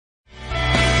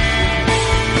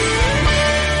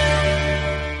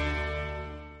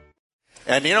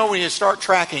And when you start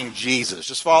tracking Jesus,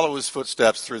 just follow his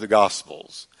footsteps through the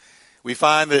Gospels, we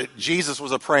find that Jesus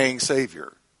was a praying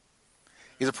Savior.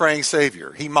 He's a praying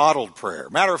Savior. He modeled prayer.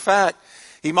 Matter of fact,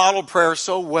 he modeled prayer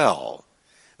so well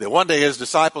that one day his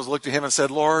disciples looked at him and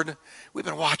said, Lord, we've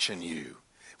been watching you.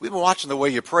 We've been watching the way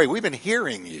you pray. We've been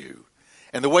hearing you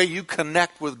and the way you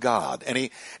connect with God.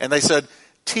 And they said,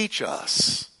 teach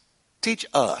us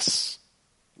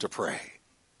to pray.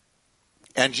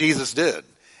 And Jesus did.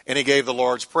 And he gave the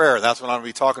Lord's Prayer. That's what I'm going to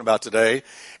be talking about today.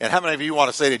 And how many of you want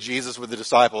to say to Jesus with the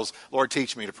disciples, Lord,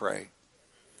 teach me to pray.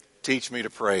 Teach me to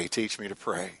pray. Teach me to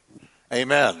pray.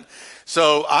 Amen.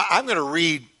 So I'm going to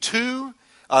read two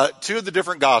of the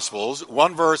different Gospels,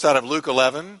 one verse out of Luke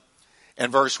 11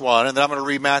 and verse 1, and then I'm going to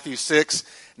read Matthew 6,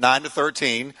 9 to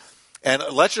 13. And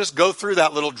let's just go through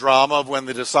that little drama of when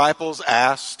the disciples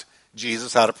asked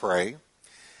Jesus how to pray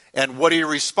and what he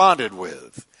responded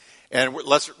with. And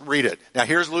let's read it. Now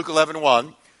here's Luke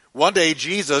 11:1. One day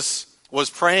Jesus was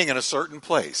praying in a certain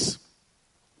place.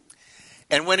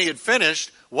 And when he had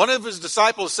finished, one of his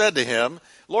disciples said to him,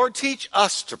 Lord, teach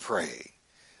us to pray,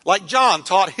 like John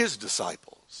taught his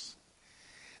disciples.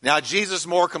 Now Jesus'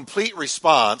 more complete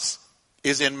response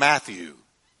is in Matthew.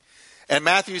 And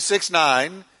Matthew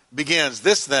 6:9 begins,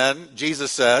 this then,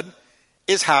 Jesus said,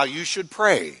 is how you should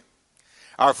pray.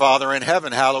 Our Father in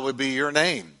heaven, hallowed be your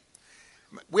name.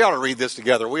 We ought to read this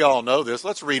together. We all know this.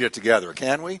 Let's read it together,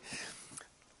 can we?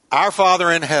 Our Father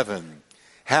in heaven,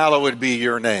 hallowed be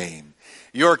your name.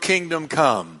 Your kingdom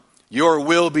come, your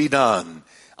will be done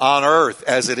on earth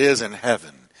as it is in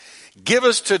heaven. Give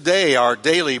us today our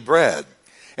daily bread,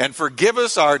 and forgive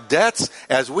us our debts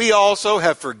as we also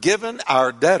have forgiven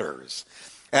our debtors.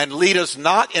 And lead us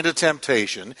not into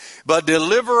temptation, but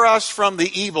deliver us from the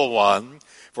evil one.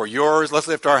 For yours, let's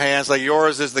lift our hands, like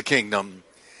yours is the kingdom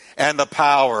and the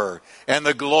power and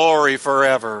the glory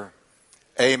forever.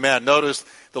 Amen. Notice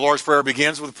the Lord's Prayer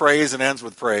begins with praise and ends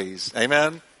with praise.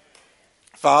 Amen.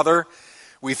 Father,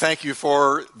 we thank you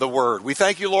for the word. We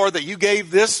thank you, Lord, that you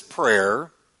gave this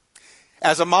prayer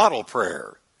as a model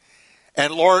prayer.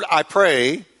 And Lord, I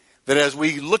pray that as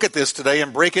we look at this today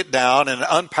and break it down and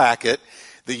unpack it,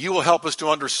 that you will help us to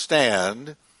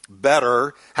understand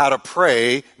better how to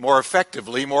pray more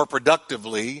effectively, more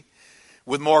productively,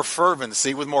 with more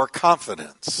fervency, with more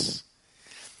confidence.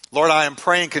 Lord, I am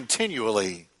praying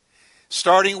continually,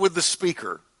 starting with the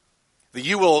speaker, that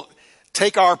you will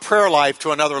take our prayer life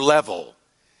to another level,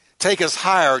 take us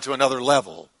higher to another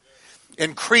level,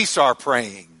 increase our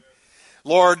praying.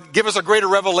 Lord, give us a greater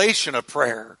revelation of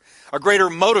prayer, a greater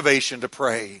motivation to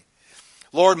pray.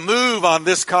 Lord, move on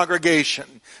this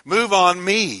congregation, move on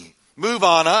me, move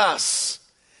on us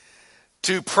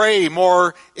to pray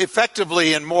more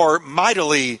effectively and more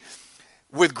mightily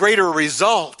with greater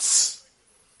results.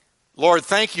 Lord,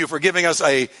 thank you for giving us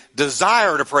a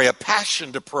desire to pray, a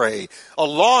passion to pray, a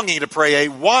longing to pray, a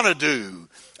want to do,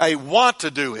 a want to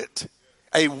do it,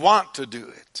 a want to do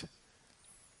it.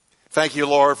 Thank you,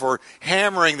 Lord, for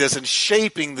hammering this and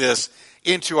shaping this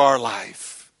into our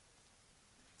life.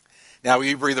 Now, will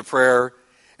you breathe a prayer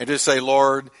and just say,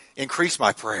 Lord, increase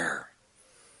my prayer.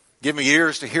 Give me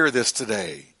ears to hear this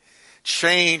today.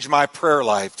 Change my prayer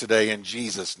life today in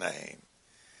Jesus' name.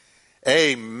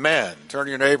 Amen. Turn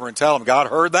to your neighbor and tell him, God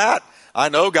heard that. I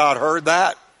know God heard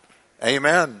that.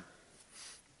 Amen.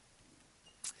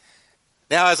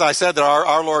 Now, as I said, that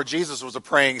our Lord Jesus was a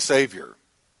praying Savior.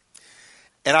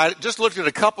 And I just looked at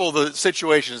a couple of the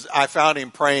situations I found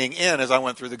him praying in as I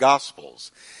went through the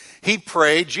Gospels.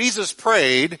 Jesus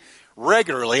prayed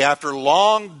regularly after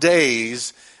long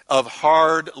days of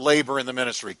hard labor in the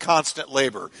ministry, constant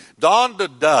labor. Dawn to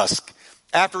dusk,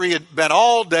 after he had been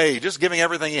all day just giving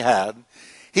everything he had,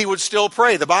 he would still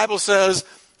pray. The Bible says,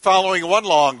 following one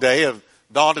long day of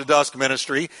dawn to dusk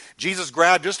ministry, Jesus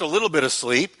grabbed just a little bit of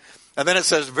sleep, and then it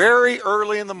says very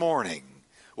early in the morning,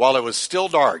 while it was still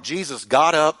dark, Jesus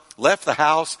got up, left the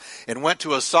house, and went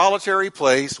to a solitary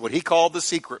place, what he called the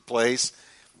secret place,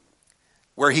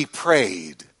 where he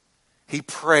prayed. He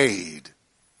prayed.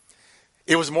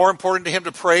 It was more important to him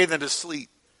to pray than to sleep.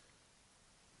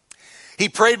 He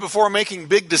prayed before making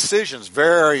big decisions,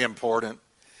 very important.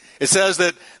 It says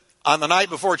that on the night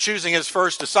before choosing his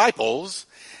first disciples,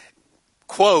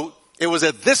 quote, it was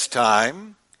at this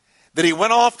time that he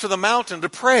went off to the mountain to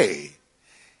pray.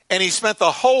 And he spent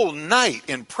the whole night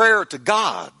in prayer to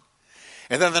God.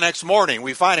 And then the next morning,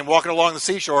 we find him walking along the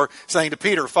seashore saying to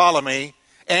Peter, follow me.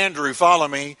 Andrew, follow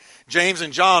me. James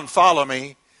and John, follow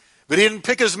me. But he didn't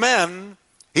pick his men.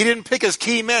 He didn't pick his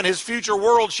key men, his future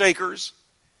world shakers,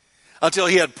 until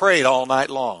he had prayed all night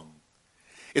long.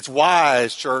 It's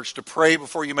wise, church, to pray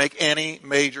before you make any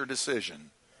major decision.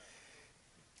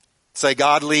 Say,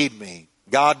 God lead me.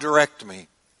 God direct me.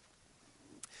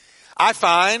 I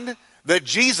find that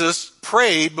Jesus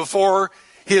prayed before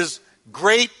his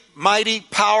great, mighty,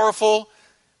 powerful,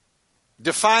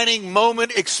 defining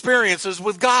moment experiences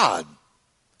with God.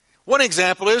 One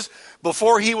example is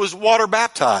before he was water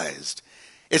baptized.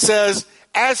 It says,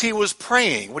 as he was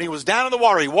praying, when he was down in the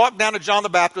water, he walked down to John the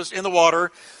Baptist in the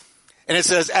water, and it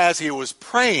says, as he was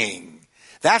praying,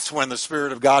 that's when the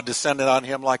Spirit of God descended on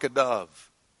him like a dove.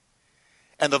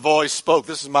 And the voice spoke,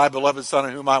 this is my beloved Son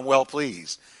in whom I'm well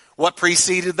pleased. What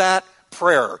preceded that?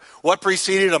 Prayer. What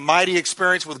preceded a mighty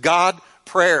experience with God?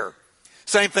 Prayer.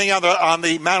 Same thing on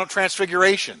the Mount of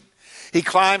Transfiguration. He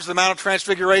climbs the Mount of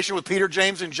Transfiguration with Peter,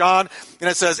 James, and John, and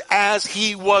it says, as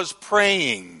he was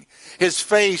praying, his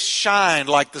face shined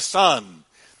like the sun,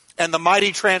 and the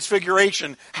mighty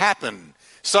transfiguration happened.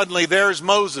 Suddenly there's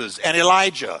Moses and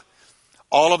Elijah.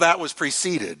 All of that was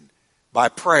preceded by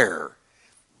prayer.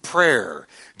 Prayer.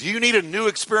 Do you need a new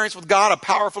experience with God, a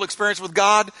powerful experience with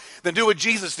God? Then do what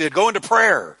Jesus did. Go into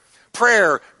prayer.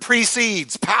 Prayer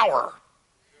precedes power.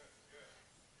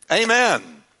 Amen.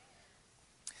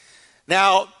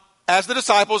 Now, as the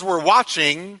disciples were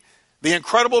watching the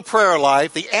incredible prayer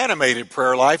life, the animated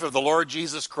prayer life of the Lord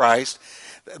Jesus Christ,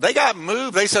 they got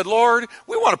moved. They said, Lord,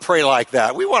 we want to pray like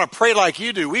that. We want to pray like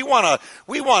you do. We want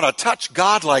to touch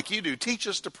God like you do. Teach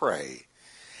us to pray.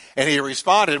 And he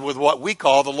responded with what we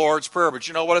call the Lord's Prayer. But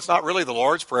you know what? It's not really the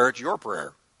Lord's Prayer. It's your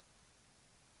prayer.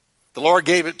 The Lord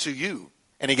gave it to you,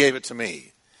 and he gave it to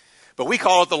me. But we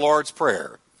call it the Lord's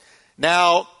Prayer.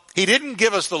 Now, he didn't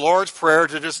give us the Lord's Prayer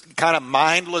to just kind of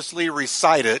mindlessly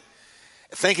recite it,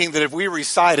 thinking that if we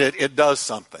recite it, it does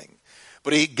something.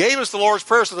 But he gave us the Lord's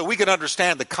Prayer so that we can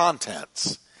understand the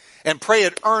contents and pray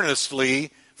it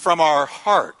earnestly from our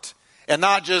heart and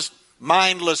not just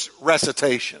mindless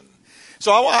recitation.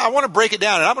 So I want to break it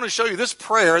down, and I'm going to show you this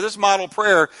prayer, this model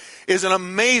prayer, is an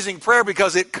amazing prayer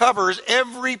because it covers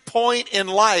every point in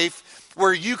life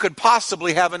where you could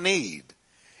possibly have a need.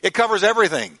 It covers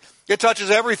everything. It touches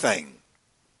everything.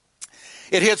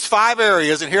 It hits 5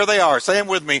 areas, and here they are. Say them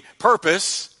with me.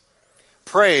 Purpose,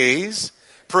 praise,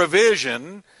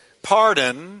 provision,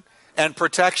 pardon, and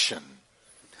protection.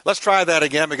 Let's try that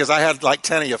again because I had like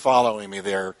 10 of you following me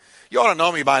there. You ought to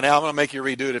know me by now. I'm going to make you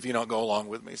redo it if you don't go along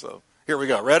with me. So here we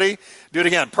go. Ready? Do it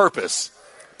again. Purpose,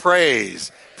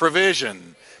 praise,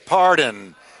 provision,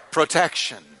 pardon,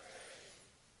 protection.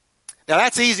 Now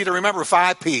that's easy to remember,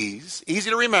 5 P's. Easy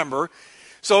to remember.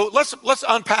 So let's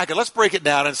unpack it. Let's break it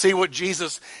down and see what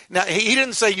Jesus... Now, he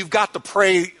didn't say you've got to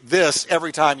pray this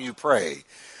every time you pray.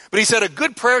 But he said a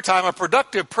good prayer time, a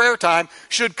productive prayer time,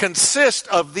 should consist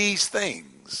of these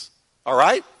things. All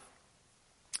right?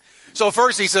 So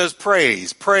first he says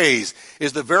praise. Praise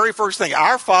is the very first thing.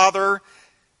 Our Father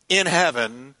in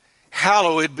heaven,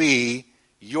 hallowed be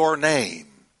your name.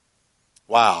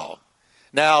 Wow.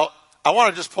 Now, I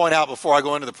want to just point out before I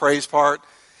go into the praise part,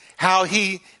 how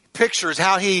he pictures,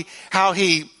 how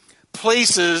he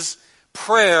places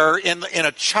prayer in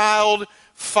a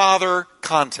child-father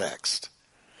context.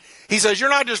 He says, you're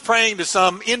not just praying to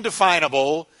some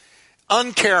indefinable,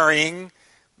 uncaring,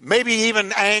 maybe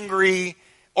even angry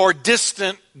or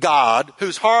distant God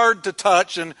who's hard to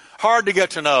touch and hard to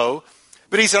get to know.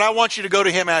 But he said, I want you to go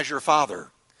to him as your Father.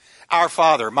 Our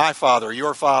Father, my Father,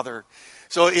 your Father.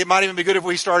 So it might even be good if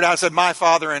we started out and said, my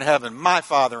Father in heaven, my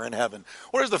Father in heaven.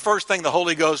 What is the first thing the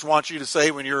Holy Ghost wants you to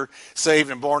say when you're saved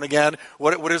and born again?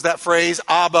 What is that phrase?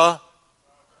 Abba,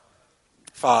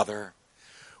 Father.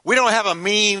 We don't have a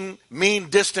mean,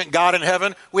 distant God in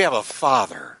heaven. We have a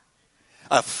Father.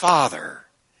 A Father.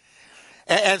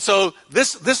 And so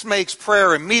this makes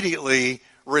prayer immediately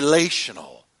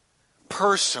relational,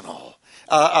 personal,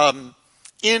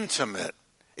 intimate.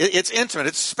 It's intimate.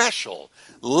 It's special,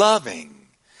 loving.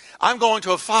 I'm going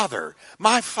to a Father,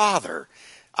 my Father.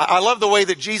 I love the way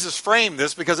that Jesus framed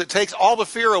this because it takes all the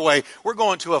fear away. We're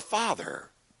going to a Father,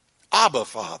 Abba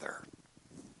Father.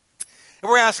 And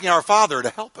we're asking our Father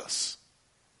to help us.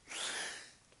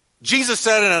 Jesus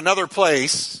said in another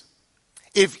place,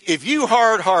 if you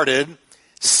hard-hearted,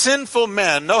 sinful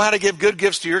men know how to give good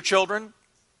gifts to your children,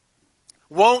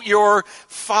 won't your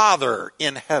Father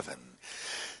in heaven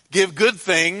give good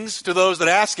things to those that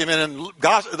ask him? And in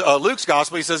Luke's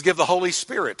gospel, he says, give the Holy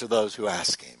Spirit to those who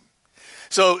ask him.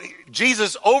 So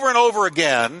Jesus, over and over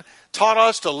again, taught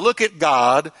us to look at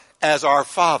God as our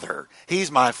Father.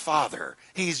 He's my Father.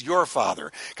 He's your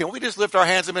Father. Can we just lift our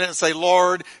hands a minute and say,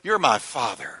 Lord, you're my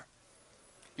Father.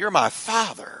 You're my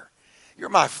Father. You're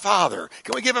my Father.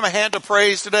 Can we give him a hand of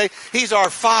praise today? He's our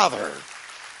Father.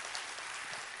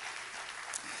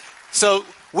 So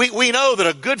We know that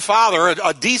a good father,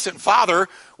 a decent father,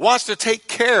 wants to take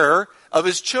care of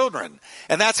his children.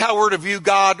 And that's how we're to view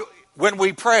God when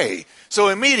we pray. So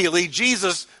immediately,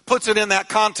 Jesus puts it in that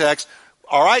context.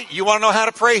 All right, you want to know how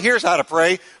to pray? Here's how to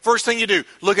pray. First thing you do,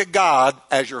 look at God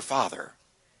as your father.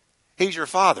 He's your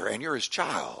father, and you're his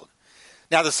child.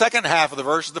 Now, the second half of the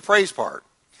verse is the praise part.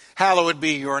 Hallowed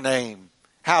be your name.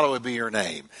 Hallowed be your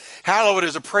name. Hallowed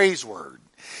is a praise word.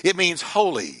 It means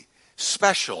holy,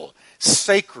 special,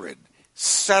 sacred,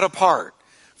 set apart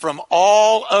from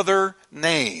all other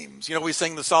names. You know, we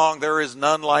sing the song, there is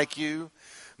none like you.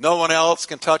 No one else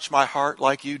can touch my heart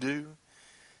like you do.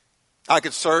 I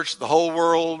could search the whole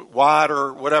world wide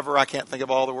or whatever. I can't think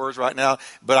of all the words right now.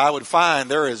 But I would find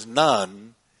there is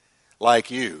none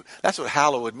like you. That's what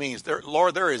hallowed means.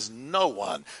 Lord, there is no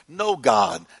one, no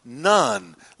God,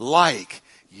 none like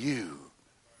you.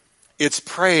 It's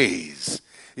praise.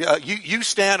 You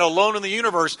stand alone in the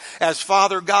universe as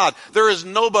Father God. There is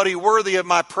nobody worthy of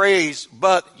my praise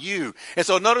but you. And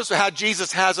so notice how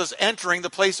Jesus has us entering the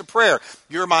place of prayer.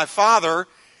 You're my Father,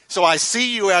 so I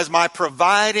see you as my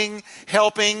providing,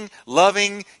 helping,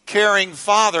 loving, caring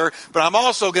Father, but I'm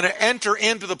also going to enter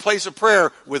into the place of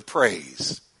prayer with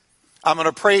praise. I'm going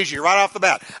to praise you right off the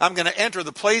bat. I'm going to enter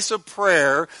the place of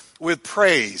prayer with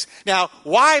praise. Now,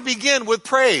 why begin with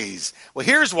praise? Well,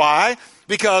 here's why.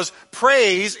 Because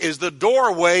praise is the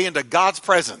doorway into God's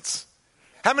presence.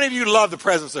 How many of you love the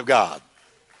presence of God?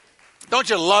 Don't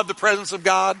you love the presence of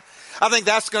God? I think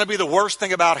that's going to be the worst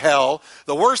thing about hell.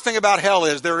 The worst thing about hell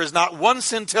is there is not one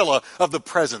scintilla of the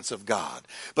presence of God.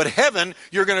 But heaven,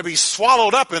 you're going to be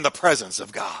swallowed up in the presence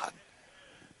of God.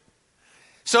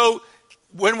 So,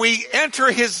 when we enter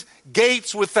his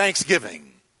gates with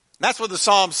thanksgiving, that's what the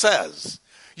psalm says.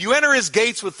 You enter his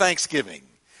gates with thanksgiving.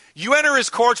 You enter his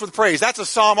courts with praise. That's a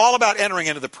psalm all about entering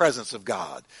into the presence of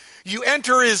God. You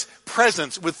enter his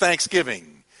presence with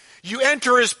thanksgiving. You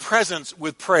enter his presence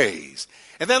with praise.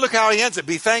 And then look how he ends it.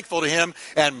 Be thankful to him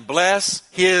and bless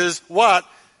his what?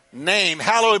 Name.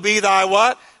 Hallowed be thy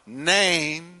what?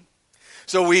 Name.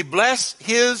 So we bless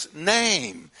his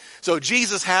name. So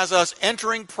Jesus has us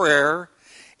entering prayer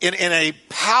in a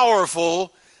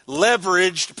powerful,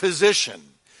 leveraged position.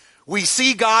 We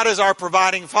see God as our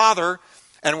providing Father,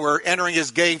 and we're entering his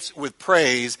gates with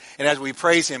praise. And as we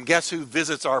praise him, guess who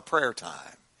visits our prayer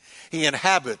time? He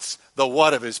inhabits the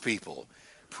what of his people?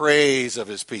 Praise of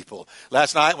his people.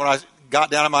 Last night when I got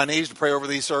down on my knees to pray over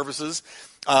these services,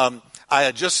 I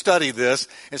had just studied this,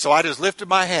 and so I just lifted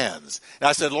my hands. And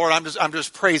I said, Lord, I'm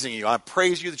just praising you. I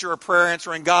praise you that you're a prayer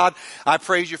answering God. I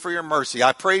praise you for your mercy.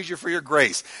 I praise you for your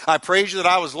grace. I praise you that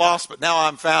I was lost, but now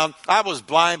I'm found. I was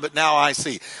blind, but now I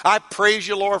see. I praise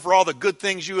you, Lord, for all the good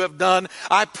things you have done.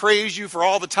 I praise you for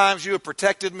all the times you have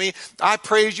protected me. I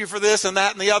praise you for this and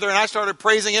that and the other. And I started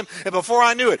praising him, and before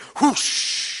I knew it,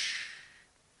 whoosh,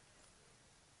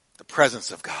 the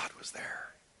presence of God was there.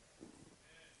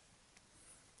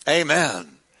 Amen.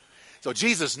 So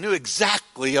Jesus knew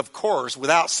exactly, of course,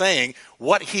 without saying,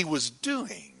 what he was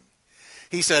doing.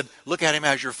 He said, look at him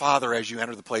as your Father as you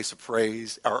enter the place of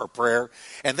praise or prayer,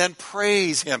 and then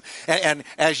praise him. And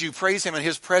as you praise him and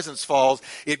his presence falls,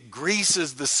 it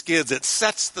greases the skids. It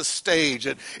sets the stage.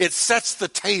 It sets the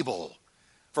table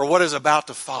for what is about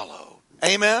to follow.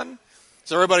 Amen?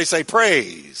 So everybody say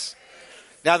praise.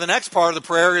 Now the next part of the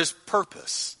prayer is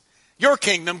purpose. Your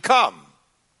kingdom come.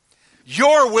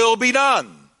 Your will be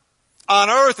done on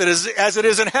earth as it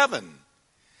is in heaven.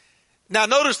 Now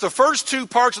notice the first two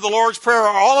parts of the Lord's Prayer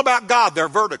are all about God. They're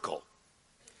vertical.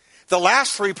 The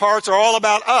last three parts are all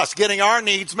about us, getting our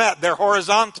needs met. They're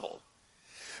horizontal.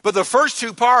 But the first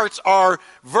two parts are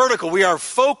vertical. We are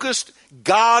focused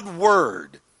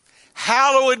God-word.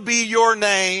 Hallowed be your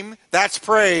name. That's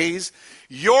praise.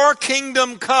 Your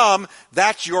kingdom come.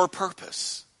 That's your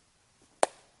purpose.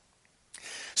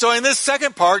 So in this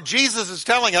second part, Jesus is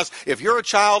telling us, if you're a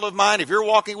child of mine, if you're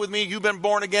walking with me, you've been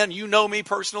born again, you know me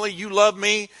personally, you love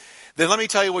me, then let me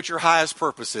tell you what your highest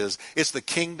purpose is. It's the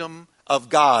kingdom of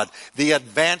God, the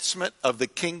advancement of the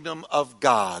kingdom of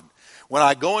God. When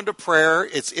I go into prayer,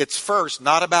 it's first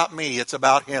not about me, it's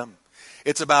about him.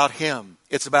 It's about him.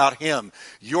 It's about him.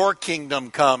 Your kingdom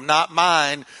come, not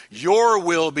mine. Your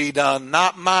will be done,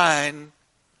 not mine.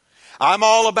 I'm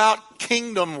all about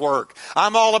kingdom work.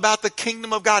 I'm all about the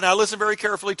kingdom of God. Now listen very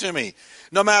carefully to me.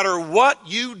 No matter what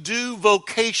you do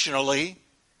vocationally,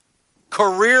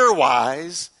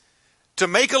 career-wise, to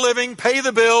make a living, pay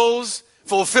the bills,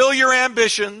 fulfill your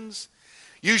ambitions,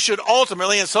 you should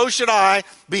ultimately, and so should I,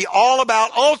 be all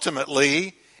about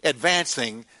ultimately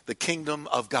advancing the kingdom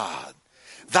of God.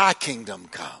 Thy kingdom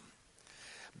come.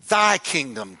 Thy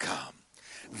kingdom come.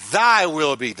 Thy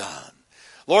will be done.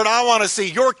 Lord, I want to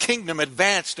see your kingdom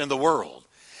advanced in the world.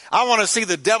 I want to see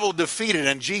the devil defeated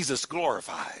and Jesus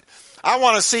glorified. I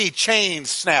want to see chains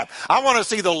snap. I want to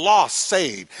see the lost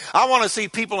saved. I want to see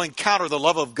people encounter the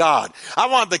love of God. I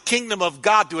want the kingdom of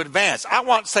God to advance. I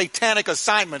want satanic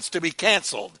assignments to be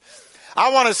canceled.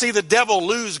 I want to see the devil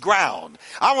lose ground.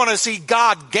 I want to see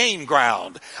God gain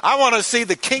ground. I want to see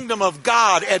the kingdom of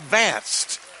God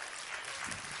advanced.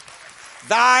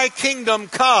 Thy kingdom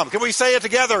come. Can we say it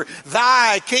together?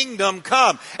 Thy kingdom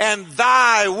come and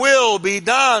thy will be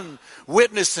done.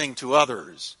 Witnessing to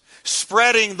others,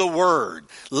 spreading the word,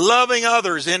 loving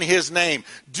others in his name,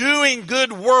 doing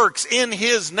good works in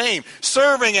his name,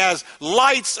 serving as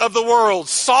lights of the world,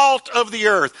 salt of the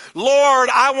earth. Lord,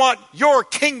 I want your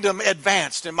kingdom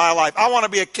advanced in my life. I want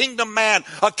to be a kingdom man,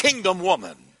 a kingdom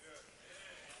woman.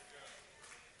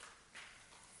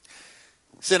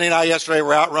 Cindy and I yesterday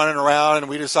were out running around and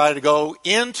we decided to go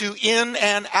into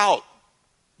In-N-Out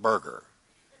Burger.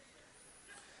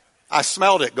 I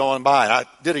smelled it going by. I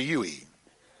did a U-E.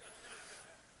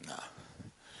 No.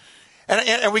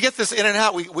 And we get this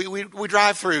In-N-Out. We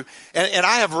drive through. And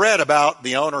I have read about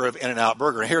the owner of In-N-Out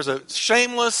Burger. And here's a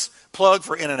shameless plug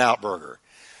for In-N-Out Burger.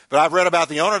 But I've read about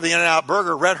the owner of the In-N-Out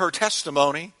Burger, read her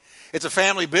testimony. It's a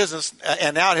family business,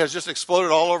 and now it has just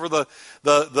exploded all over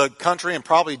the country and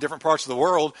probably different parts of the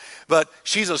world. But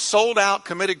she's a sold-out,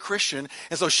 committed Christian,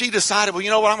 and so she decided, well, you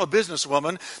know what, I'm a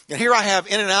businesswoman, and here I have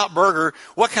In-N-Out Burger.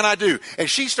 What can I do? And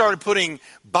she started putting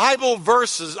Bible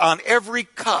verses on every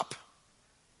cup.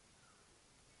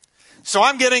 So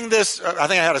I'm getting this, I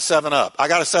think I had a 7-Up. I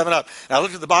got a 7-Up. And I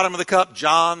looked at the bottom of the cup,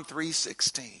 John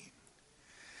 3:16.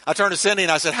 I turned to Cindy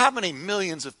and I said, how many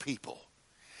millions of people?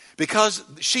 Because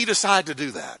she decided to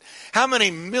do that. How many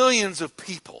millions of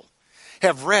people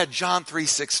have read John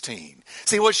 3:16?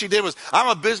 See, what she did was,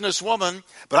 I'm a businesswoman,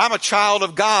 but I'm a child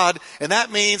of God, and that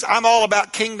means I'm all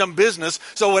about kingdom business.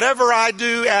 So whatever I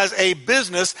do as a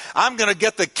business, I'm going to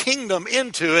get the kingdom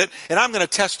into it, and I'm going to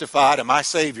testify to my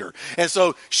Savior. And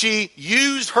so she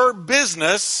used her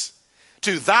business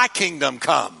to thy kingdom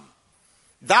come.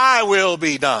 Thy will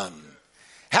be done.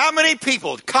 How many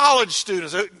people, college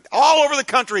students, all over the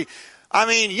country, I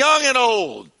mean, young and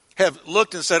old, have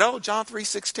looked and said, oh, John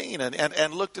 3:16,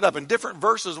 and looked it up. And different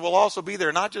verses will also be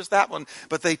there, not just that one,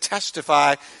 but they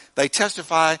testify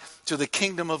to the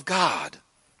kingdom of God.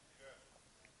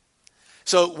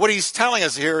 So what he's telling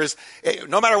us here is,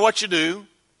 no matter what you do,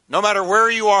 no matter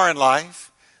where you are in life,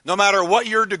 no matter what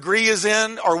your degree is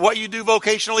in or what you do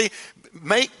vocationally,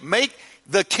 make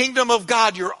the kingdom of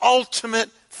God your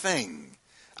ultimate thing.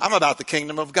 I'm about the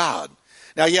kingdom of God.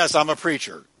 Now, yes, I'm a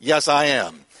preacher. Yes, I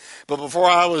am. But before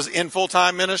I was in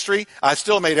full-time ministry, I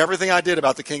still made everything I did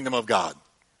about the kingdom of God.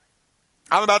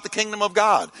 I'm about the kingdom of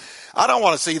God. I don't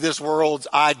want to see this world's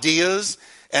ideas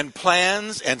and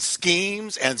plans and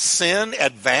schemes and sin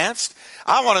advanced.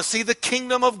 I want to see the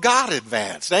kingdom of God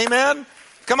advanced. Amen?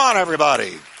 Come on,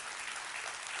 everybody.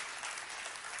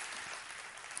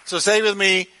 So say with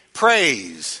me,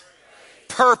 praise,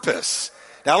 purpose.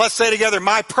 Now let's say together,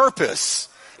 my purpose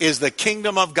is the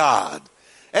kingdom of God.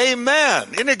 Amen.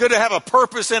 Isn't it good to have a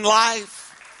purpose in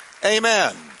life?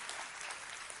 Amen.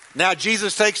 Now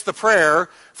Jesus takes the prayer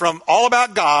from all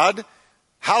about God,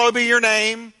 hallowed be your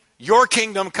name, your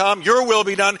kingdom come, your will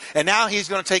be done, and now he's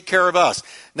going to take care of us.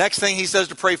 Next thing he says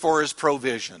to pray for is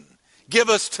provision. Give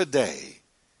us today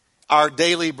our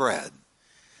daily bread.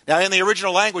 Now in the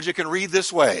original language it can read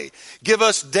this way. Give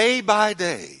us day by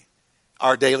day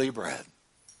our daily bread.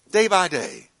 Day by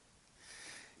day.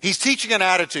 He's teaching an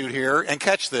attitude here, and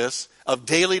catch this, of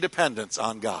daily dependence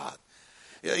on God.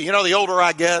 You know, the older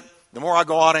I get, the more I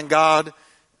go on in God,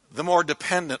 the more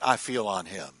dependent I feel on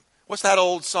him. What's that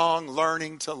old song?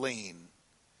 Learning to lean.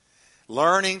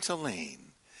 Learning to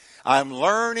lean. I'm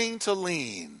learning to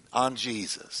lean on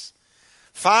Jesus.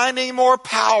 Finding more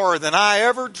power than I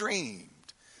ever dreamed.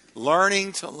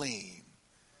 Learning to lean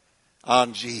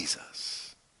on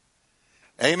Jesus.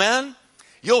 Amen?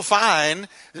 You'll find,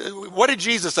 what did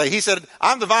Jesus say? He said,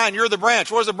 I'm the vine, you're the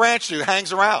branch. What does a branch do?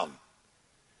 Hangs around.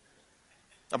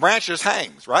 A branch just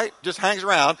hangs, right? Just hangs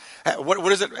around.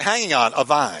 What is it hanging on? A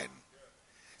vine.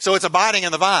 So it's abiding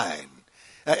in the vine.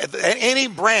 Any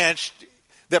branch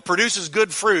that produces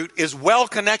good fruit is well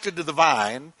connected to the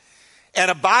vine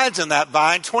and abides in that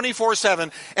vine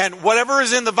 24/7. And whatever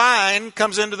is in the vine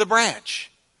comes into the branch.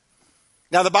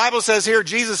 Now the Bible says here,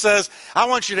 Jesus says, I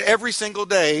want you to every single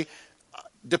day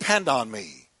depend on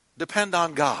me. Depend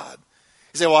on God.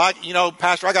 You say, well,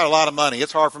 Pastor, I got a lot of money.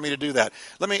 It's hard for me to do that.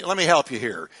 Let me help you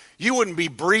here. You wouldn't be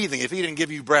breathing if he didn't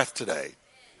give you breath today.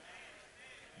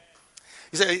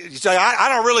 You say, I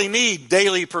don't really need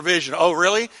daily provision. Oh,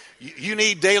 really? You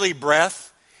need daily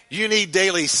breath. You need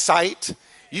daily sight.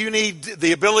 You need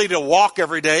the ability to walk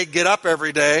every day, get up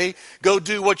every day, go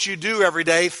do what you do every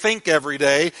day, think every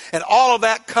day. And all of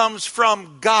that comes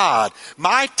from God.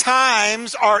 My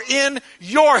times are in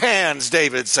your hands,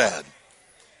 David said.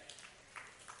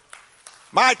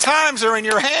 My times are in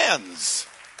your hands.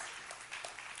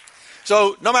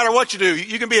 So no matter what you do,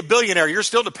 you can be a billionaire. You're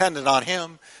still dependent on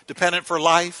him. Dependent for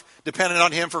life. Dependent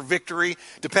on him for victory.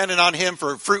 Dependent on him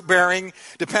for fruit bearing.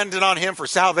 Dependent on him for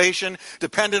salvation.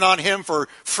 Dependent on him for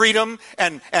freedom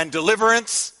and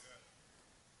deliverance.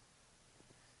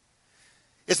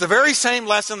 It's the very same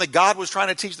lesson that God was trying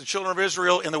to teach the children of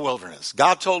Israel in the wilderness.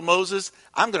 God told Moses,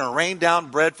 I'm going to rain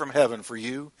down bread from heaven for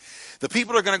you. The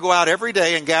people are going to go out every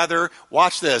day and gather,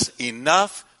 watch this,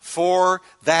 enough for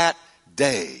that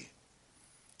day.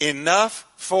 Enough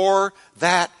for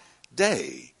that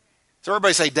day. So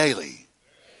everybody say daily.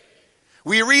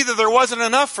 We read that there wasn't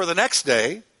enough for the next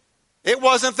day. It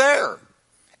wasn't there.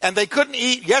 And they couldn't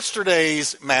eat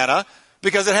yesterday's manna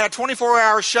because it had a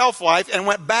 24-hour shelf life and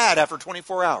went bad after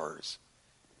 24 hours.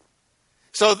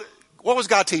 So what was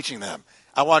God teaching them?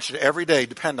 I want you to every day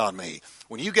depend on me.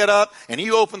 When you get up and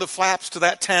you open the flaps to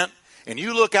that tent and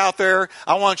you look out there,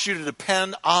 I want you to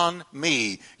depend on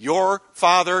me, your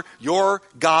Father, your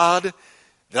God,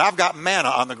 that I've got manna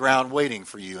on the ground waiting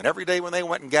for you. And every day when they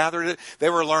went and gathered it, they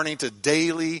were learning to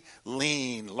daily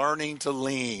lean, learning to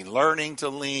lean, learning to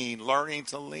lean, learning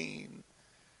to lean.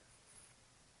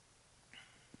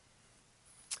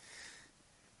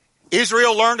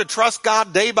 Israel learned to trust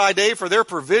God day by day for their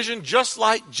provision, just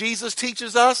like Jesus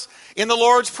teaches us in the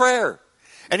Lord's Prayer.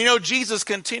 And you know, Jesus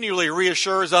continually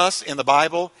reassures us in the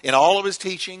Bible, in all of his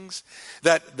teachings,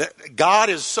 that God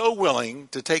is so willing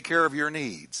to take care of your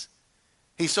needs.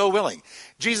 He's so willing.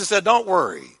 Jesus said, don't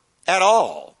worry at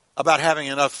all about having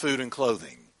enough food and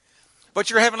clothing. But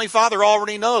your heavenly Father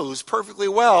already knows perfectly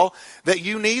well that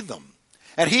you need them.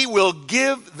 And he will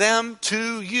give them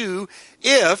to you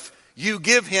if you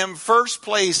give him first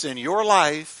place in your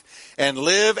life and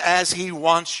live as he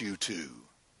wants you to.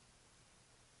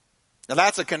 Now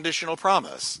that's a conditional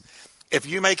promise. If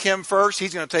you make him first,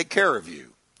 he's going to take care of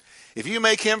you. If you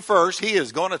make him first, he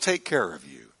is going to take care of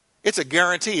you. It's a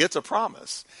guarantee. It's a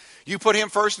promise. You put him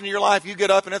first in your life, you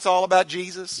get up and it's all about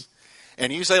Jesus.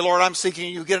 And you say, Lord, I'm seeking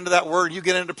you. You get into that word. You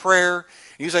get into prayer.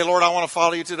 You say, Lord, I want to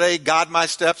follow you today. Guide my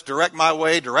steps. Direct my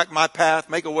way. Direct my path.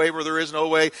 Make a way where there is no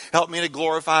way. Help me to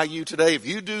glorify you today. If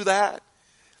you do that,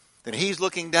 then he's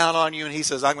looking down on you and he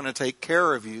says, I'm going to take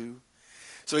care of you.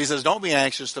 So he says, don't be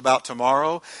anxious about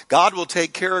tomorrow. God will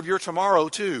take care of your tomorrow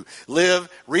too. Live,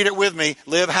 read it with me.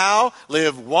 Live how?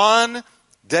 Live one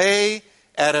day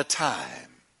at a time.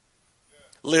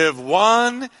 Live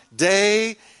one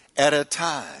day at a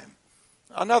time.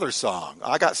 Another song.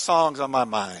 I got songs on my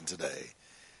mind today.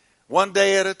 One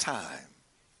day at a time.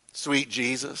 Sweet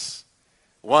Jesus.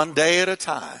 One day at a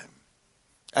time.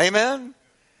 Amen?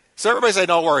 So everybody say,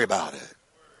 don't worry about it.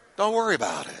 Don't worry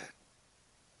about it.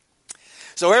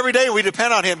 So every day we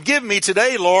depend on him. Give me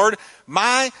today, Lord,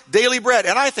 my daily bread.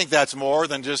 And I think that's more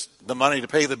than just the money to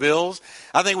pay the bills.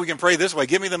 I think we can pray this way.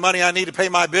 Give me the money I need to pay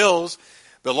my bills.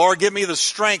 But Lord, give me the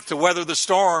strength to weather the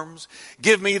storms.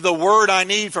 Give me the word I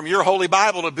need from your Holy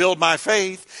Bible to build my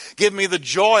faith. Give me the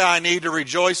joy I need to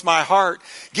rejoice my heart.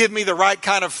 Give me the right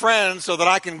kind of friends so that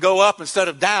I can go up instead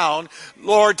of down.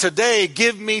 Lord, today,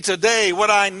 give me today what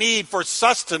I need for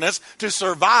sustenance to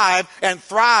survive and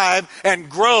thrive and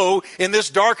grow in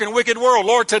this dark and wicked world.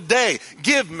 Lord, today,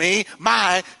 give me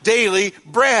my daily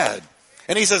bread.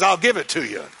 And he says, I'll give it to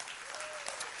you.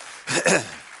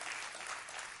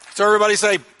 So everybody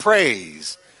say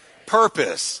praise,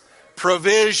 purpose,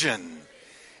 provision.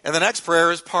 And the next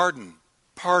prayer is pardon.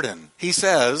 Pardon. He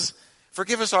says,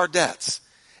 forgive us our debts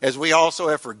as we also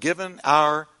have forgiven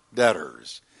our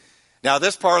debtors. Now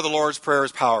this part of the Lord's Prayer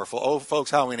is powerful. Oh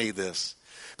folks, how we need this.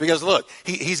 Because look,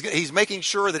 he's making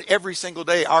sure that every single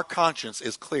day our conscience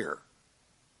is clear.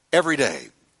 Every day.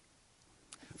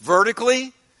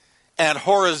 Vertically and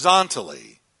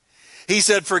horizontally. He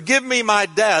said, forgive me my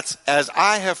debts as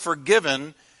I have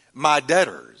forgiven my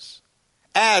debtors.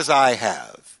 As I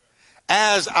have.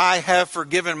 As I have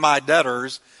forgiven my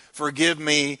debtors, forgive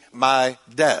me my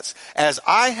debts. As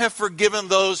I have forgiven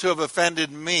those who have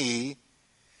offended me,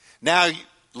 now,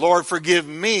 Lord, forgive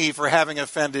me for having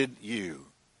offended you.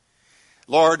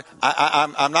 Lord,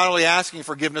 I'm not only asking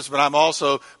forgiveness, but I'm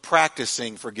also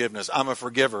practicing forgiveness. I'm a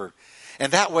forgiver.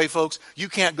 And that way, folks, you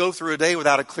can't go through a day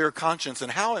without a clear conscience.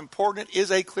 And how important is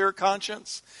a clear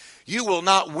conscience? You will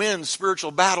not win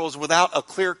spiritual battles without a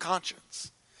clear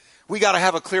conscience. We got to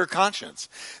have a clear conscience.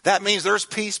 That means there's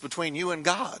peace between you and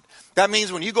God. That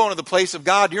means when you go into the place of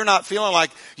God, you're not feeling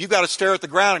like you've got to stare at the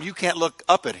ground and you can't look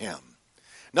up at him.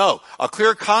 No, a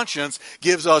clear conscience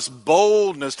gives us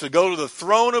boldness to go to the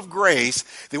throne of grace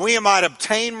that we might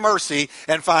obtain mercy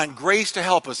and find grace to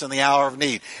help us in the hour of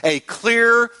need. A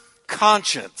clear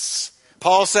conscience.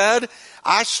 Paul said,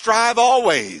 I strive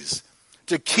always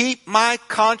to keep my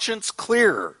conscience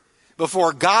clear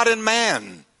before God and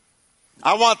man.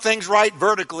 I want things right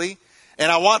vertically, and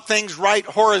I want things right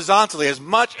horizontally as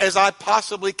much as I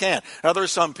possibly can. Now, there are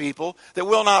some people that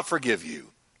will not forgive you.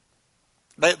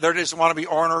 They just want to be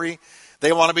ornery.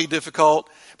 They want to be difficult.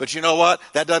 But you know what?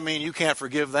 That doesn't mean you can't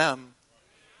forgive them.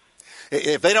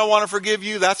 If they don't want to forgive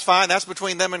you, that's fine. That's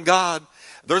between them and God.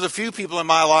 There's a few people in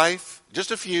my life,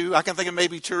 just a few. I can think of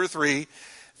maybe 2 or 3.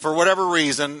 For whatever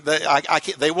reason, they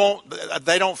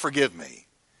don't forgive me.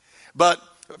 But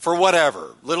for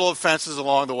whatever, little offenses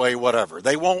along the way, whatever.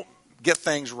 They won't get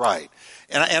things right.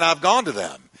 And I've gone to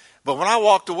them. But when I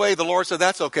walked away, the Lord said,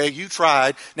 that's okay, you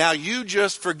tried. Now you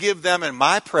just forgive them in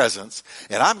my presence,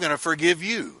 and I'm going to forgive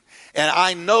you. And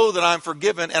I know that I'm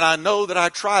forgiven, and I know that I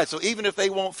tried. So even if they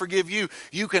won't forgive you,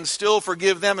 you can still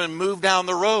forgive them and move down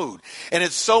the road. And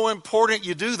it's so important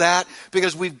you do that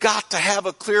because we've got to have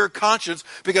a clear conscience,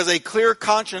 because a clear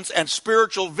conscience and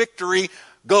spiritual victory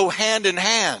go hand in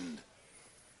hand.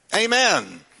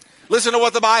 Amen. Listen to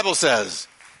what the Bible says.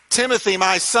 Timothy,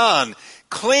 my son,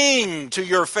 cling to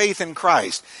your faith in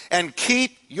Christ and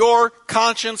keep your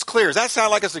conscience clear. Does that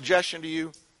sound like a suggestion to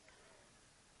you?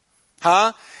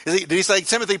 Huh? Did he say,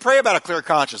 Timothy, pray about a clear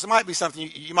conscience? It might be something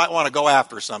you might want to go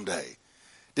after someday.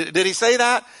 Did he say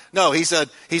that? No, he said,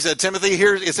 Timothy,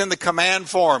 here it's in the command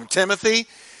form. Timothy,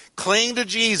 cling to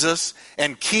Jesus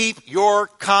and keep your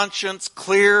conscience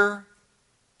clear.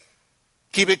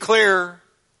 Keep it clear.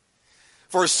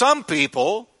 For some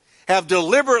people have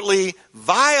deliberately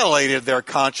violated their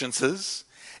consciences,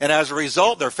 and as a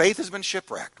result, their faith has been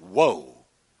shipwrecked. Whoa.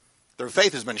 Their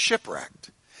faith has been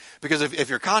shipwrecked. Because if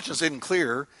your conscience isn't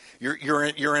clear, you're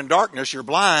in darkness, you're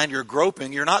blind, you're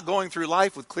groping, you're not going through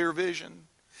life with clear vision.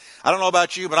 I don't know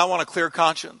about you, but I want a clear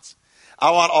conscience.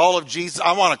 I want all of Jesus.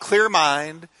 I want a clear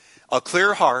mind, a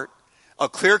clear heart, a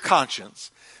clear conscience,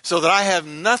 so that I have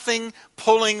nothing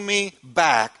pulling me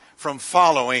back from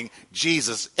following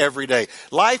Jesus every day.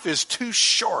 Life is too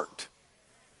short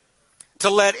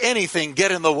to let anything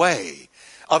get in the way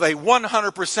of a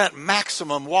 100%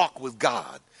 maximum walk with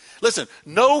God. Listen,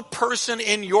 no person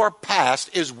in your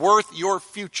past is worth your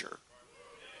future.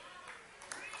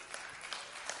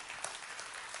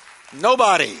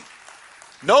 Nobody.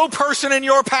 No person in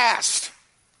your past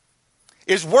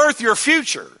is worth your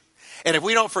future. And if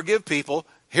we don't forgive people,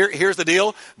 here's the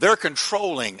deal. They're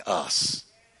controlling us.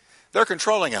 They're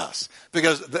controlling us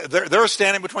because they're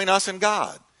standing between us and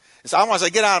God. And so I want to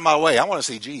say, get out of my way. I want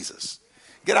to see Jesus.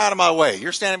 Get out of my way.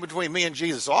 You're standing between me and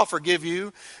Jesus, so I'll forgive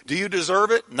you. Do you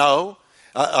deserve it? No.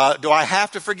 Do I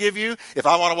have to forgive you? If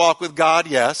I want to walk with God,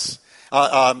 yes.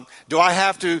 Do I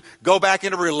have to go back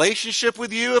into a relationship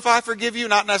with you if I forgive you?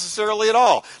 Not necessarily at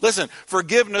all. Listen,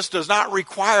 forgiveness does not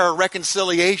require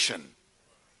reconciliation.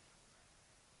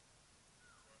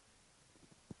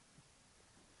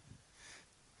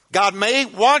 God may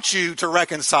want you to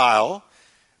reconcile,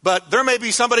 but there may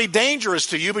be somebody dangerous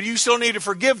to you, but you still need to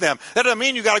forgive them. That doesn't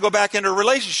mean you got to go back into a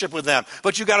relationship with them,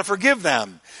 but you got to forgive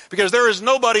them. Because there is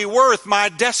nobody worth my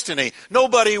destiny,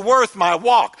 nobody worth my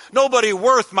walk, nobody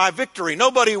worth my victory,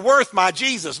 nobody worth my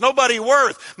Jesus, nobody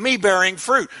worth me bearing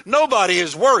fruit. Nobody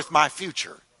is worth my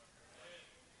future.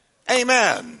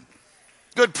 Amen.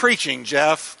 Good preaching,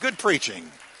 Jeff. Good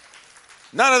preaching.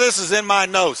 None of this is in my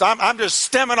notes. I'm just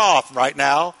stemming off right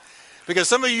now. Because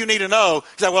some of you need to know,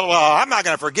 well, I'm not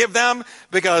going to forgive them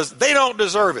because they don't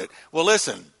deserve it. Well,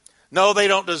 listen, no, they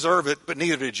don't deserve it, but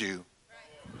neither did you.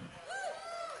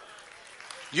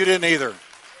 You didn't either.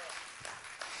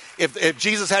 If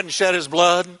Jesus hadn't shed his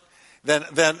blood, then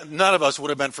none of us would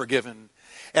have been forgiven.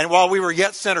 And while we were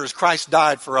yet sinners, Christ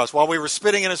died for us. While we were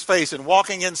spitting in his face and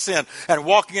walking in sin and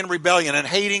walking in rebellion and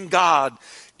hating God,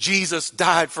 Jesus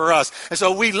died for us. And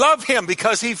so we love him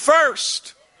because he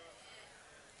first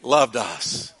loved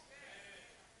us.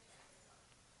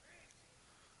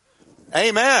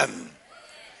 Amen.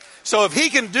 So if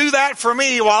he can do that for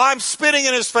me while I'm spitting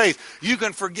in his face, you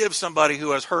can forgive somebody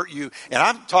who has hurt you. And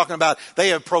I'm talking about they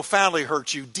have profoundly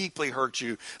hurt you, deeply hurt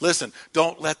you. Listen,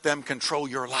 don't let them control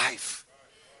your life.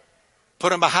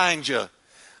 Put them behind you.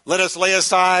 Let us lay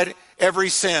aside every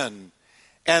sin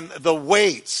and the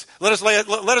weights. Let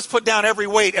us put down every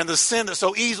weight and the sin that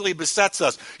so easily besets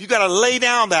us. You got to lay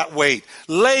down that weight.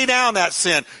 Lay down that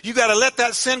sin. You got to let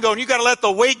that sin go, and you got to let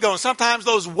the weight go. And sometimes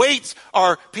those weights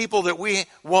are people that we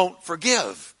won't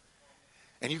forgive.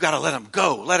 And you got to let them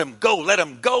go. Let them go. Let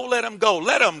them go. Let them go.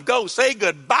 Let them go. Say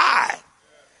goodbye.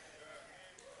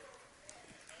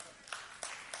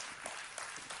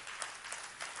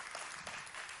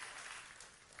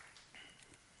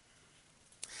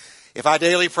 If I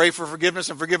daily pray for forgiveness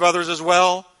and forgive others as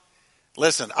well,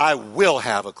 listen, I will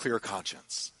have a clear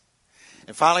conscience.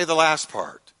 And finally, the last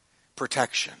part,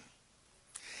 protection.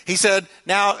 He said,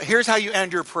 now, here's how you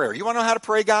end your prayer. You want to know how to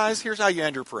pray, guys? Here's how you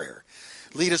end your prayer.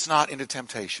 Lead us not into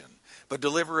temptation, but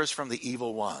deliver us from the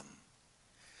evil one.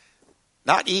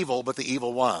 Not evil, but the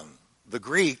evil one. The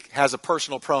Greek has a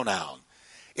personal pronoun.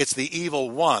 It's the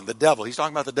evil one, the devil. He's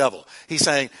talking about the devil. He's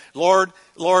saying, Lord,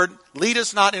 lead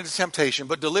us not into temptation,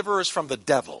 but deliver us from the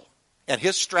devil and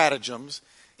his stratagems,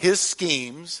 his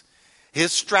schemes,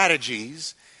 his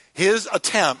strategies, his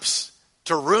attempts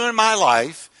to ruin my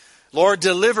life. Lord,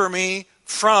 deliver me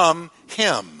from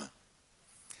him.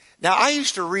 Now, I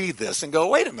used to read this and go,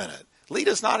 wait a minute. Lead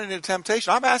us not into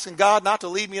temptation. I'm asking God not to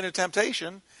lead me into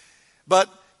temptation. But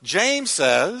James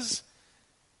says,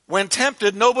 when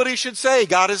tempted, nobody should say,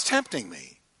 God is tempting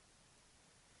me.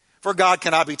 For God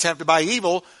cannot be tempted by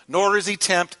evil, nor does he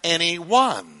tempt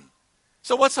anyone.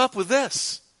 So what's up with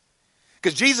this?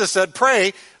 Because Jesus said,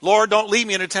 pray, Lord, don't lead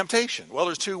me into temptation. Well,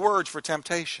 there's two words for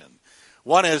temptation.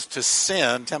 One is to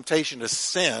sin, temptation to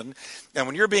sin. And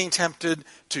when you're being tempted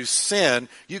to sin,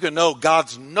 you can know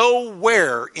God's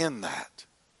nowhere in that.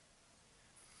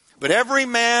 But every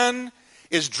man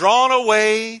is drawn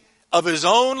away of his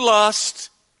own lust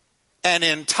and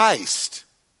enticed.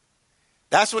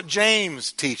 That's what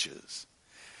James teaches.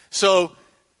 So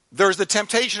there's the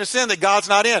temptation of sin that God's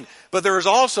not in. But there is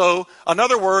also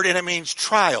another word, and it means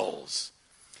trials.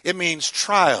 It means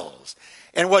trials.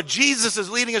 And what Jesus is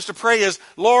leading us to pray is,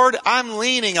 Lord, I'm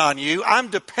leaning on you. I'm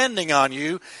depending on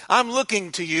you. I'm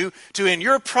looking to you to, in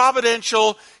your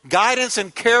providential guidance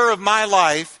and care of my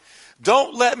life,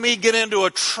 don't let me get into a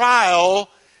trial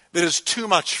that is too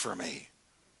much for me.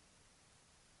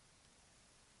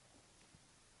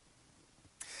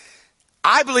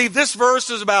 I believe this verse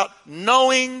is about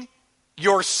knowing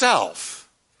yourself.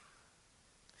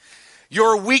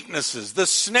 Your weaknesses, the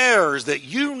snares that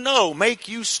you know make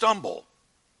you stumble.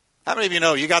 How many of you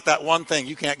know you got that one thing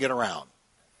you can't get around?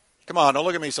 Come on, don't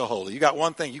look at me so holy. You got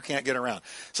one thing you can't get around.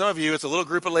 Some of you, it's a little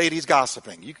group of ladies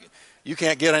gossiping. You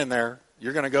can't get in there.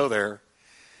 You're going to go there.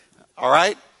 All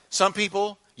right? Some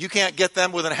people, you can't get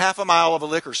them within half a mile of a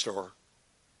liquor store,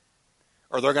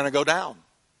 or they're going to go down.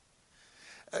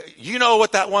 You know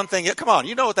what that one thing is. Come on,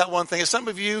 you know what that one thing is. Some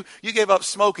of you gave up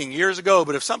smoking years ago,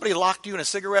 but if somebody locked you in a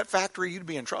cigarette factory, you'd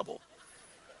be in trouble.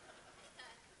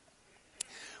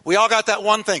 We all got that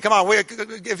one thing. Come on,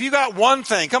 if you got one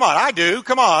thing, come on, I do.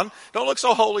 Come on. Don't look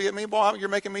so holy at me. Boy, you're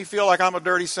making me feel like I'm a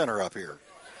dirty sinner up here.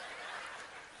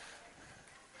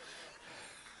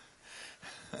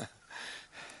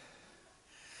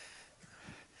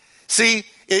 See,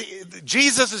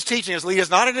 Jesus is teaching us, lead us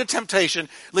not into temptation,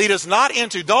 lead us not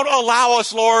into, don't allow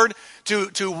us, Lord,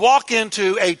 to walk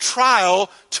into a trial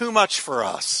too much for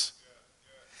us.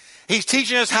 He's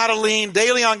teaching us how to lean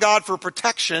daily on God for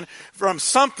protection from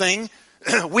something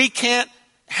we can't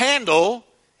handle.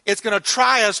 It's going to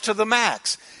try us to the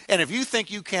max. And if you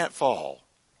think you can't fall,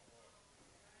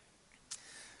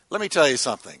 let me tell you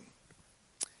something.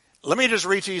 Let me just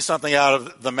read to you something out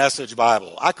of the Message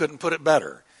Bible. I couldn't put it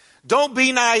better. Don't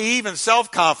be naive and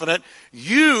self-confident.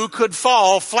 You could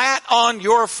fall flat on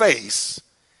your face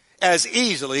as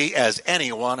easily as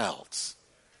anyone else.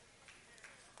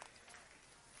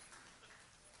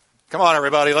 Come on,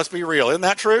 everybody, let's be real. Isn't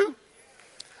that true?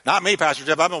 Not me, Pastor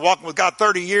Jeff. I've been walking with God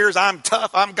 30 years. I'm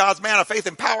tough. I'm God's man of faith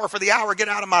and power for the hour. Get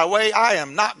out of my way. I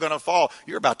am not going to fall.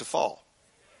 You're about to fall.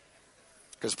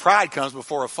 Because pride comes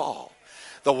before a fall.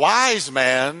 The wise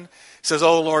man says,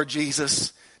 oh, Lord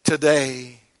Jesus,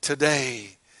 today,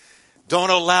 don't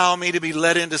allow me to be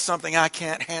led into something I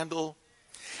can't handle,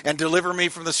 and deliver me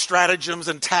from the stratagems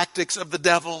and tactics of the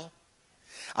devil.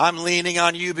 I'm leaning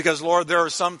on you because, Lord, there are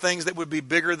some things that would be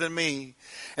bigger than me.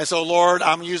 And so, Lord,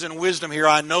 I'm using wisdom here.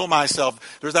 I know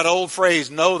myself. There's that old phrase,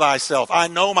 know thyself. I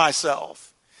know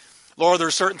myself. Lord,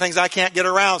 there's certain things I can't get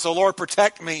around, so, Lord,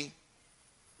 protect me.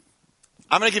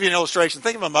 I'm going to give you an illustration.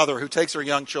 Think of a mother who takes her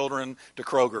young children to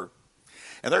Kroger.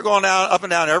 And they're going down, up and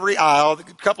down every aisle, a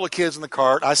couple of kids in the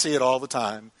cart. I see it all the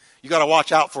time. You got to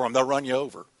watch out for them. They'll run you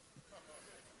over.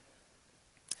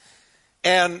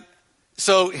 And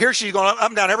So here she's going up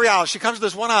and down every aisle. She comes to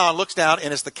this one aisle and looks down,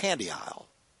 and it's the candy aisle.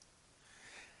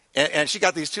 And she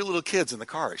got these two little kids in the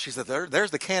cart. She said, there's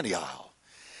the candy aisle.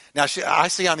 Now, I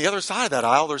see on the other side of that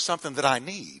aisle, there's something that I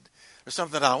need. There's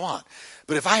something that I want.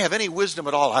 But if I have any wisdom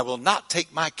at all, I will not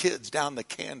take my kids down the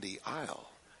candy aisle.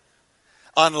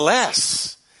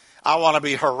 Unless I want to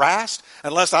be harassed,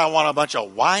 unless I want a bunch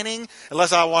of whining,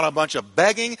 unless I want a bunch of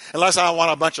begging, unless I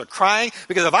want a bunch of crying.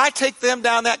 Because if I take them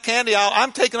down that candy aisle,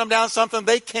 I'm taking them down something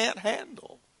they can't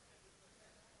handle.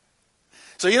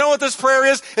 So you know what this prayer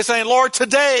is? It's saying, Lord,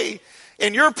 today,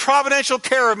 in your providential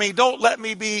care of me, don't let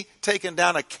me be taken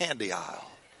down a candy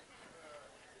aisle.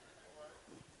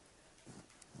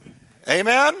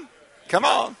 Amen? Come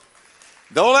on.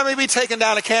 Don't let me be taken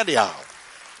down a candy aisle.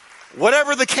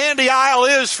 Whatever the candy aisle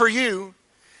is for you,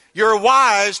 you're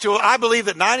wise to, I believe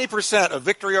that 90% of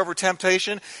victory over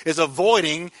temptation is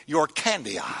avoiding your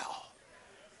candy aisle.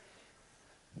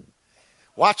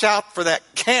 Watch out for that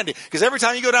candy. Because every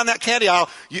time you go down that candy aisle,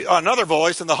 another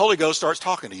voice and the Holy Ghost starts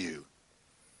talking to you.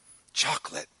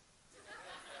 Chocolate.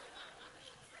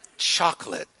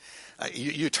 Chocolate.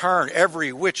 You turn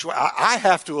every which way. I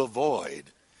have to avoid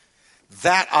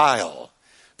that aisle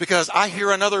because I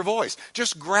hear another voice.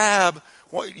 Just grab,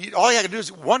 all you have to do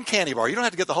is one candy bar. You don't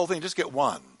have to get the whole thing, just get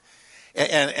one.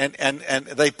 And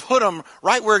they put them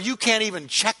right where you can't even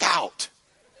check out.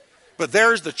 But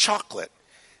there's the chocolate.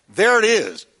 There it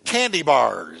is. Candy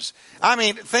bars. I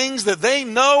mean, things that they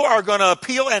know are going to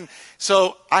appeal. And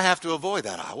so I have to avoid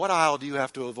that aisle. What aisle do you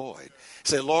have to avoid?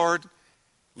 Say, Lord,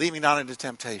 lead me not into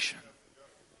temptation,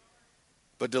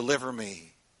 but deliver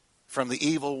me from the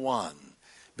evil one,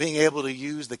 being able to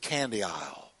use the candy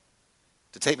aisle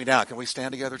to take me down. Can we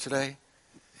stand together today?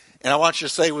 And I want you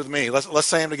to say with me, let's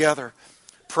say them together.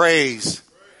 Praise,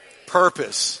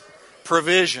 purpose,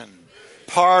 provision,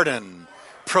 pardon,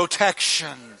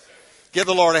 protection. Give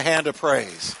the Lord a hand of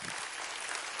praise.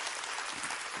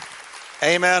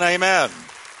 Amen, amen.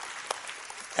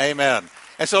 Amen.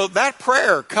 And so that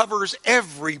prayer covers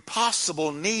every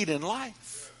possible need in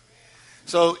life.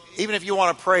 So even if you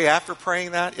want to pray after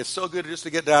praying that, it's so good just to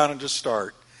get down and just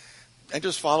start. And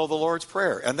just follow the Lord's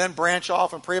Prayer. And then branch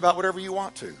off and pray about whatever you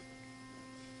want to.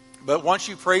 But once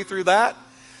you pray through that,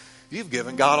 you've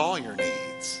given God all your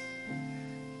needs.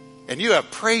 And you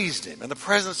have praised Him. And the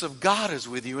presence of God is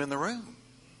with you in the room.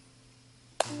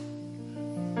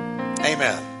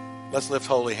 Amen. Let's lift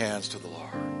holy hands to the Lord.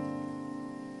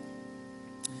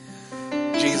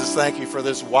 Jesus, thank you for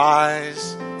this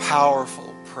wise,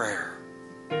 powerful prayer.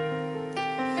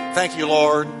 Thank you,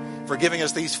 Lord, for giving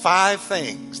us these 5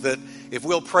 things that if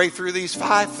we'll pray through these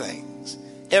 5 things,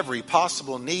 every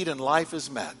possible need in life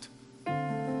is met.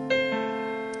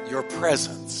 Your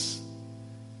presence,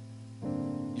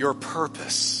 your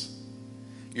purpose,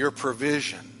 your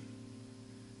provision.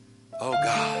 Oh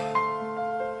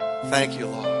God, thank you,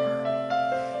 Lord.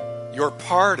 Your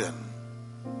pardon,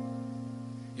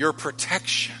 your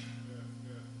protection.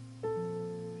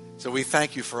 So we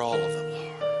thank you for all of them, Lord.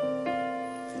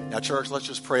 Now, church, let's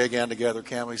just pray again together.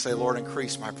 Can we say, Lord,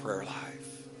 increase my prayer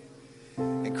life.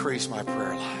 Increase my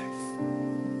prayer life.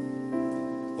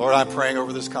 Lord, I'm praying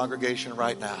over this congregation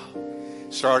right now,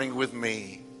 starting with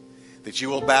me, that you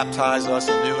will baptize us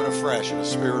anew and afresh in a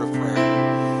spirit of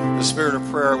prayer. The spirit of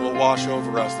prayer will wash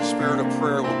over us. The spirit of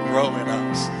prayer will grow in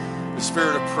us. The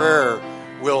spirit of prayer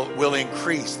will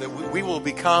increase, that we will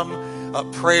become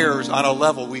prayers on a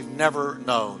level we've never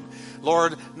known.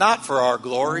 Lord, not for our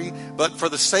glory, but for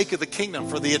the sake of the kingdom,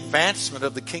 for the advancement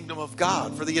of the kingdom of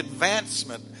God, for the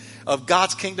advancement of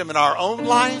God's kingdom in our own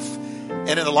life and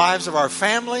in the lives of our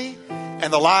family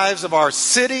and the lives of our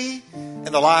city and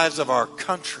the lives of our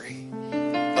country,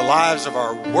 the lives of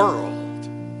our world.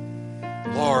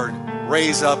 Lord,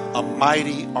 raise up a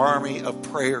mighty army of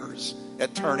prayers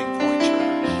at Turning Point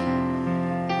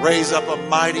Church. Raise up a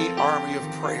mighty army of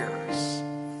prayers.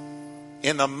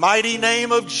 In the mighty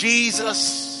name of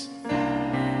Jesus.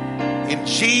 In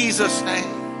Jesus' name.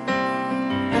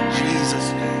 In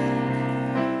Jesus'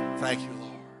 name. Thank you, Lord.